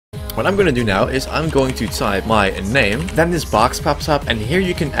What I'm going to do now is I'm going to type my name, then this box pops up, and here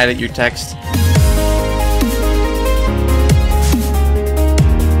you can edit your text.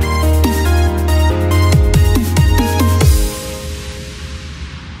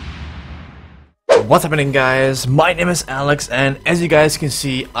 What's happening, guys? My name is Alex, and as you guys can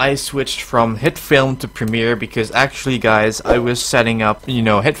see, I switched from HitFilm to Premiere because actually, guys, I was setting up,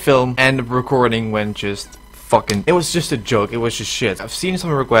 HitFilm, and the recording went just it was just a joke. It was just shit. I've seen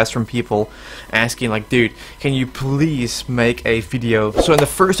some requests from people asking like, dude, can you please make a video? So in the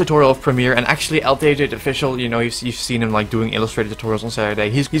first tutorial of Premiere, and actually LTJ Official, you've seen him like doing illustrated tutorials on Saturday.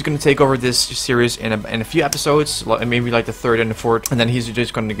 He's gonna take over this series in a few episodes, maybe like the third and the fourth, and then he's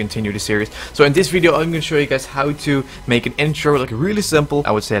just gonna continue the series. So in this video, I'm gonna show you guys how to make an intro, like really simple.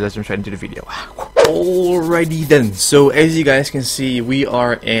 I would say let's jump right into the video. Alrighty then. So as you guys can see, we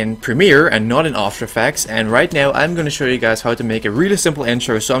are in Premiere and not in After Effects, and right now I'm going to show you guys how to make a really simple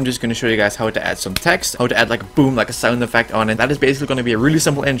intro. So I'm just going to show you guys how to add some text, how to add like a boom, like a sound effect on it. That is basically going to be a really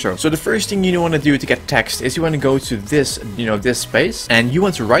simple intro. So the first thing you want to do to get text is you want to go to this, this space, and you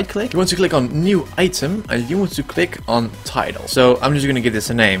want to right click, you want to click on new item, and you want to click on title. So I'm just going to give this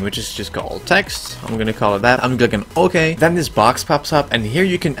a name, which is just called text. I'm going to call it that. I'm clicking OK. Then this box pops up, and here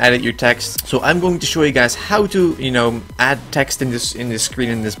you can edit your text. So I'm going to show you guys how to add text in this screen,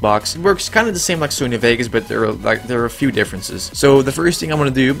 in this box. It works kind of the same like Sony Vegas, but there are a few differences. So the first thing I'm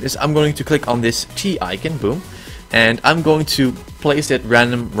going to do is I'm going to click on this T icon, boom, and I'm going to place it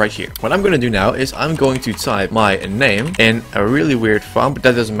random right here. What I'm going to do now is I'm going to type my name in a really weird font, but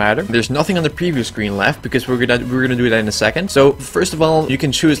that doesn't matter. There's nothing on the preview screen left because we're gonna do that in a second. So first of all, you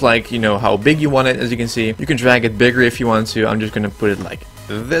can choose like how big you want it. As you can see, you can drag it bigger if you want to. I'm just gonna put it like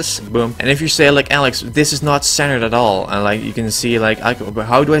this, boom. And if you say like, Alex, this is not centered at all, and like you can see like,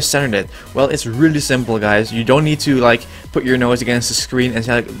 how do I center it? Well, it's really simple, guys. You don't need to like put your nose against the screen and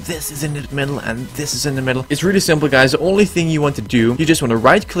say like, this is in the middle and this is in the middle. It's really simple, guys. The only thing you want to do, you just want to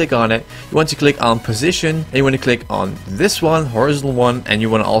right click on it, you want to click on position, and you want to click on this one, horizontal one, and you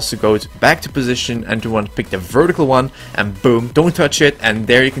want to also go back to position, and you want to pick the vertical one, and boom, don't touch it, and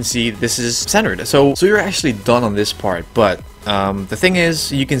there you can see this is centered. So you're actually done on this part. But the thing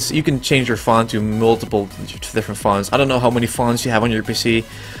is, you can change your font to multiple different fonts. I don't know how many fonts you have on your PC,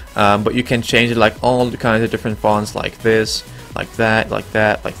 but you can change it like all the kinds of different fonts, like this, like that, like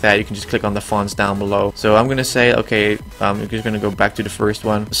that, like that. You can just click on the fonts down below. So I'm gonna say, okay, you're just gonna go back to the first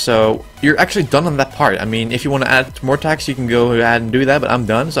one. So you're actually done on that part. I mean, if you want to add more text, you can go ahead and do that, but I'm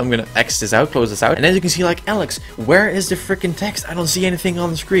done. So I'm gonna X this out, close this out, and as you can see, like, Alex, where is the freaking text? I don't see anything on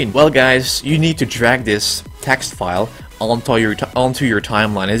the screen. Well, guys, you need to drag this text file onto your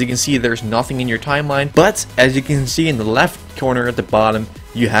timeline. As you can see, there's nothing in your timeline, but as you can see in the left corner at the bottom,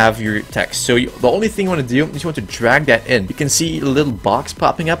 you have your text. So the only thing you want to do is you want to drag that in. You can see a little box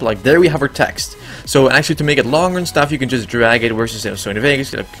popping up, like there we have our text. So actually, to make it longer and stuff, you can just drag it versus Sony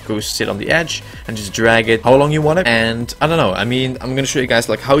Vegas, go sit on the edge and just drag it how long you want it. And I don't know, I mean, I'm gonna show you guys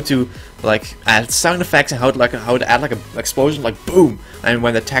like how to like add sound effects and how to add like an explosion, like boom, and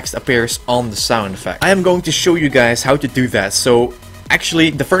when the text appears on the sound effect. I am going to show you guys how to do that. So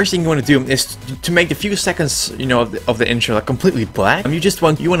actually, the first thing you want to do is to make the few seconds, of the intro like completely black. You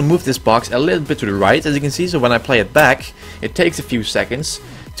want to move this box a little bit to the right, as you can see. So when I play it back, it takes a few seconds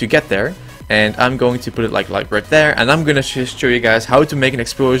to get there. And I'm going to put it like right there, and I'm gonna just show you guys how to make an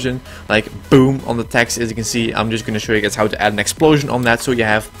explosion, like boom, on the text. As you can see, I'm just gonna show you guys how to add an explosion on that, so you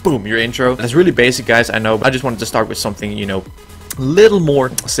have boom, your intro. That's really basic, guys, I know, but I just wanted to start with something, little more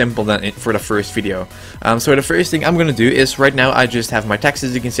simple than for the first video. So the first thing I'm gonna do is right now I just have my text.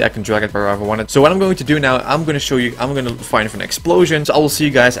 As you can see, I can drag it wherever I want it. So what I'm going to do now, I'm gonna show you, I'm gonna find an explosion. So I will see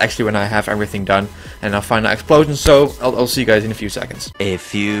you guys actually when I have everything done and I'll find an explosion. So I'll see you guys in a few seconds. A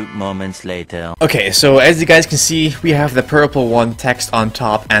few moments later. Okay, so as you guys can see, we have the purple one text on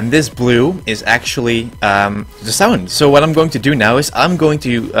top, and this blue is actually the sound. So what I'm going to do now is I'm going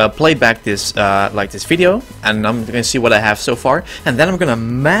to play back this this video, and I'm gonna see what I have so far. And then I'm gonna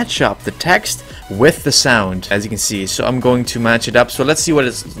match up the text with the sound, as you can see. So I'm going to match it up. So let's see what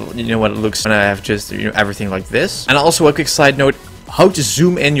it's, what it looks when I have just everything like this. And also a quick side note, how to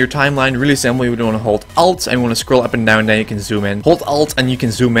zoom in your timeline. Really simple. You want to hold Alt and you want to scroll up and down, then you can zoom in. Hold Alt and you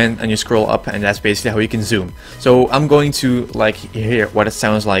can zoom in, and you scroll up, and that's basically how you can zoom. So I'm going to hear what it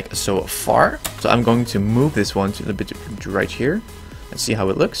sounds like so far. So I'm going to move this one to a little bit right here. Let's see how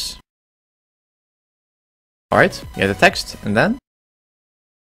it looks. Alright, you have the text, and then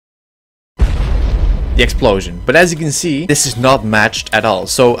the explosion. But as you can see, this is not matched at all.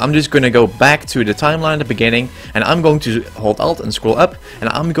 So I'm just going to go back to the timeline at the beginning, and I'm going to hold Alt and scroll up, and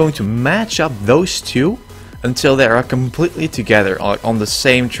I'm going to match up those two until they are completely together on the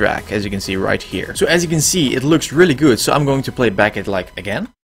same track, as you can see right here. So as you can see, it looks really good. So I'm going to play back it like again.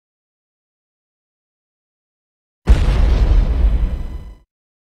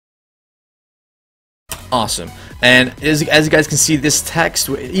 Awesome. And as you guys can see, this text,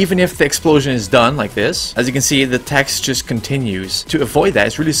 even if the explosion is done like this, as you can see, the text just continues. To avoid that,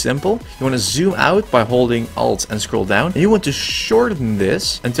 it's really simple. You want to zoom out by holding Alt and scroll down. And you want to shorten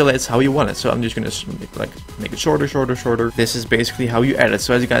this until it's how you want it. So I'm just going to make it shorter, shorter, shorter. This is basically how you edit.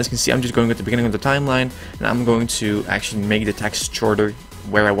 So as you guys can see, I'm just going at the beginning of the timeline, and I'm going to actually make the text shorter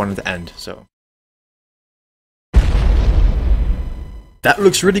where I want it to end. So that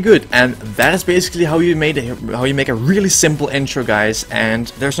looks really good, and that is basically how you make a really simple intro, guys. And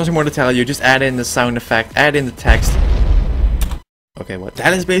there's nothing more to tell you. Just add in the sound effect, add in the text. Okay, well,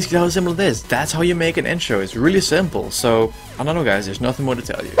 that is basically how simple it is. That's how you make an intro. It's really simple. So, I don't know, guys. There's nothing more to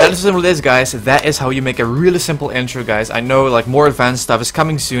tell you. That is how simple it is, guys. That is how you make a really simple intro, guys. I know, like, more advanced stuff is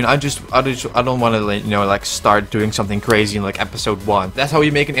coming soon. I don't want to, you know, like, start doing something crazy in, like, episode 1. That's how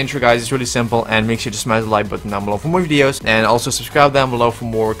you make an intro, guys. It's really simple. And make sure to smash the like button down below for more videos. And also subscribe down below for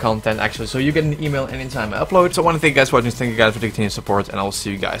more content, actually. So you get an email anytime I upload. So I want to thank you guys for watching. Thank you guys for the continued support. And I'll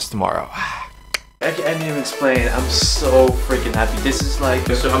see you guys tomorrow. I can't even explain. I'm so freaking happy. This is like,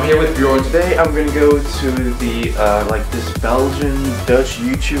 so I'm here with Bjorn. Today I'm gonna go to the like this Belgian Dutch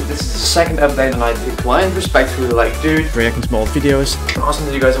YouTube. This is the second update, and I declined respectfully, like, dude, reacting to my old videos. Awesome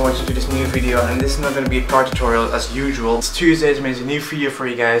that you guys want to do this new video, and this is not gonna be a car tutorial as usual. It's Tuesday, so means a new video for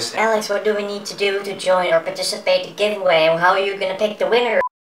you guys. Alex, what do we need to do to join or participate in the giveaway, and how are you gonna pick the winner